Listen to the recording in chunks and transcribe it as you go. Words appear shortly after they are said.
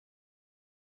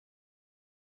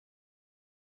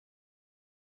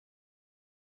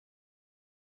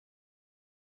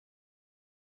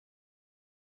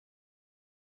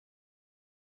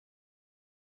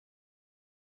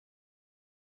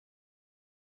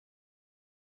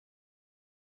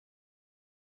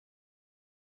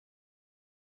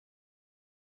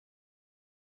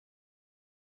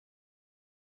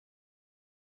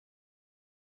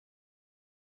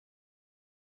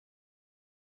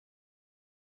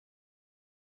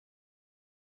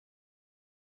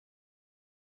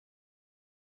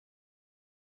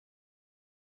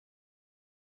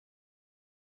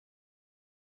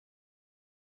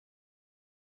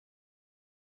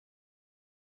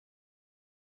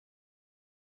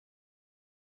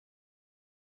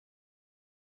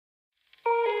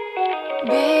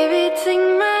Baby, take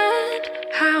my hand.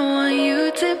 I want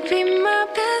you to be my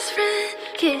best friend.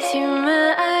 Kiss you,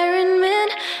 my Iron Man,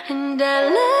 and I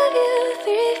love you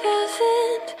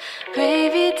 3000.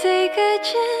 Baby, take a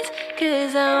chance,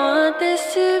 'cause I want this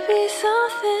to be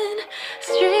something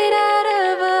straight out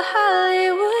of a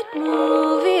Hollywood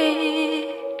movie.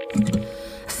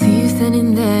 See you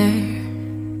standing there,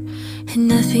 and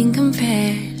nothing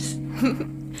compares.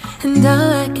 And all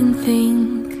I can think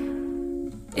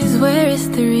is, where is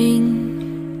the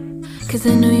ring? 'Cause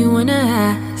I know you wanna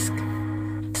ask,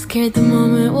 scared the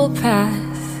moment will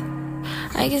pass.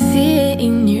 I can see it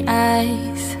in your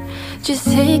eyes, just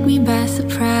take me by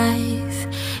surprise.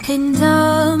 And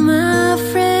all my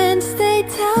friends, they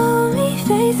tell me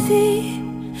they see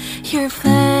your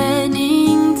plan.